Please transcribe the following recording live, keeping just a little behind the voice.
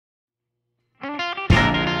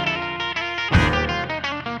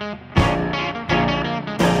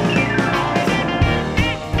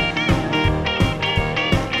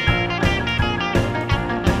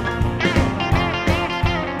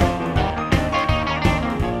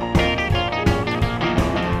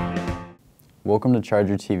Welcome to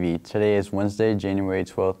Charger TV. Today is Wednesday, January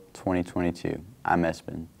 12th, 2022. I'm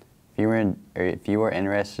Espen. If you are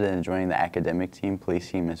interested in joining the academic team, please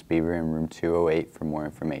see Ms. Beaver in room 208 for more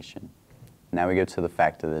information. Now we go to the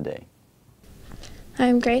fact of the day. Hi,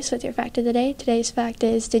 I'm Grace with your fact of the day. Today's fact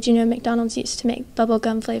is, did you know McDonald's used to make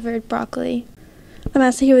bubblegum flavored broccoli? I'm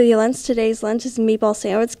Ashley here with your lunch. Today's lunch is meatball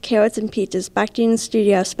sandwich, carrots, and peaches. Back to you in the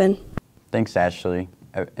studio, Spin. Thanks, Ashley.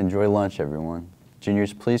 Enjoy lunch, everyone.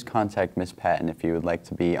 Juniors, please contact Ms. Patton if you would like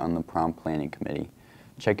to be on the prom planning committee.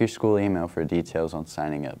 Check your school email for details on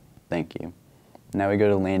signing up. Thank you. Now we go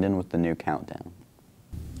to Landon with the new countdown.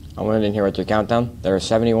 I'm Landon here with your countdown. There are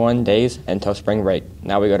 71 days until spring break.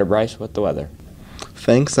 Now we go to Bryce with the weather.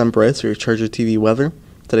 Thanks, I'm Bryce for your Charger TV weather.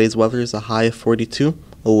 Today's weather is a high of 42,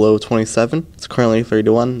 a low of 27. It's currently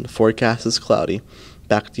 31. The forecast is cloudy.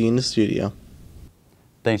 Back to you in the studio.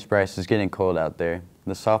 Thanks, Bryce. It's getting cold out there.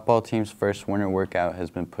 The softball team's first winter workout has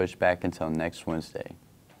been pushed back until next Wednesday.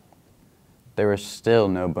 There were still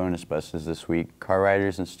no bonus buses this week. Car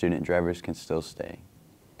riders and student drivers can still stay.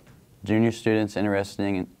 Junior students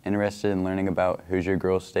interested in learning about Hoosier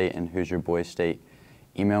Girls State and Hoosier Boys State,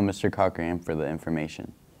 email Mr. Cochran for the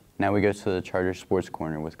information. Now we go to the Charter Sports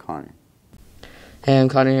Corner with Connor. Hey, I'm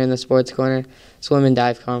Connor here in the Sports Corner. Swim and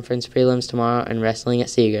dive conference prelims tomorrow and wrestling at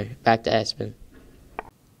Seeger. Back to Espen.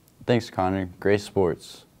 Thanks, Connor. Grace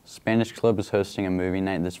Sports. Spanish Club is hosting a movie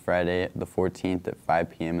night this Friday, the 14th at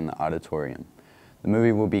 5 p.m. in the auditorium. The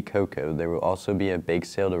movie will be Coco. There will also be a bake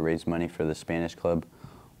sale to raise money for the Spanish Club.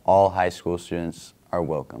 All high school students are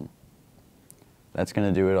welcome. That's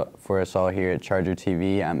going to do it for us all here at Charger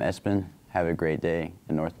TV. I'm Espen. Have a great day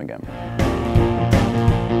in North Montgomery.